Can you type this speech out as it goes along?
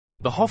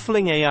The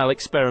Hofling et al.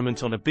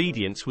 Experiment on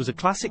obedience was a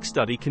classic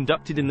study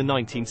conducted in the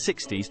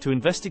 1960s to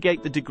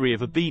investigate the degree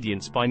of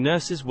obedience by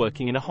nurses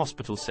working in a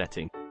hospital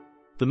setting.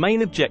 The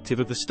main objective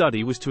of the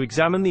study was to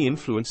examine the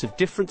influence of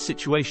different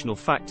situational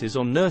factors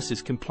on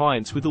nurses'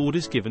 compliance with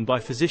orders given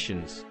by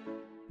physicians.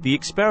 The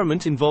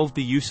experiment involved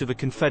the use of a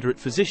Confederate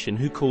physician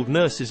who called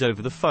nurses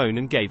over the phone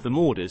and gave them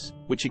orders,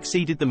 which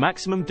exceeded the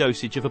maximum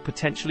dosage of a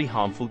potentially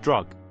harmful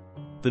drug.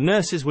 The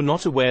nurses were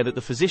not aware that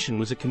the physician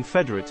was a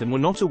Confederate and were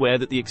not aware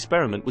that the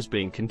experiment was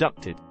being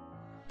conducted.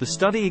 The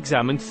study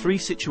examined three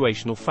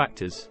situational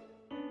factors: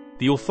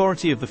 the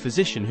authority of the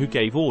physician who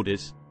gave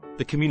orders,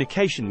 the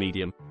communication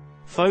medium,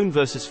 phone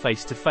versus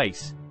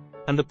face-to-face,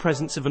 and the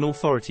presence of an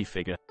authority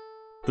figure.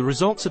 The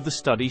results of the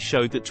study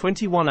showed that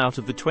 21 out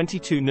of the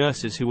 22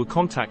 nurses who were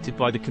contacted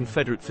by the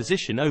Confederate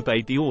physician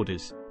obeyed the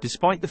orders,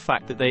 despite the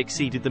fact that they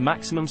exceeded the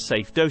maximum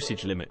safe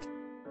dosage limit.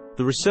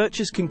 The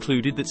researchers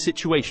concluded that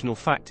situational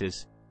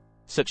factors,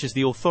 such as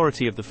the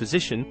authority of the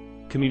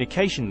physician,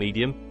 communication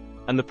medium,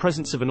 and the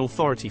presence of an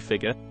authority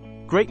figure,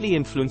 greatly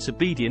influence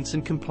obedience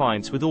and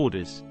compliance with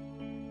orders.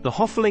 The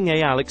Hofling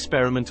et al.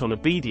 Experiment on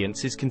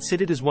obedience is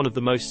considered as one of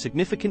the most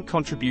significant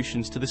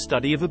contributions to the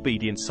study of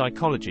obedience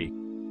psychology.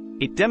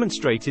 It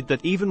demonstrated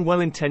that even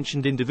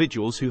well-intentioned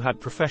individuals who had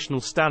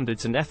professional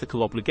standards and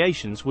ethical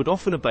obligations would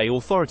often obey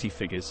authority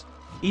figures,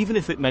 even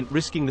if it meant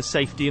risking the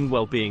safety and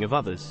well-being of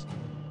others.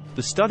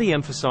 The study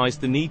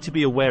emphasized the need to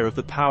be aware of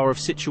the power of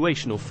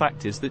situational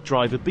factors that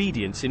drive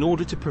obedience in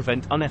order to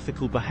prevent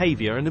unethical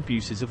behavior and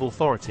abuses of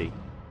authority.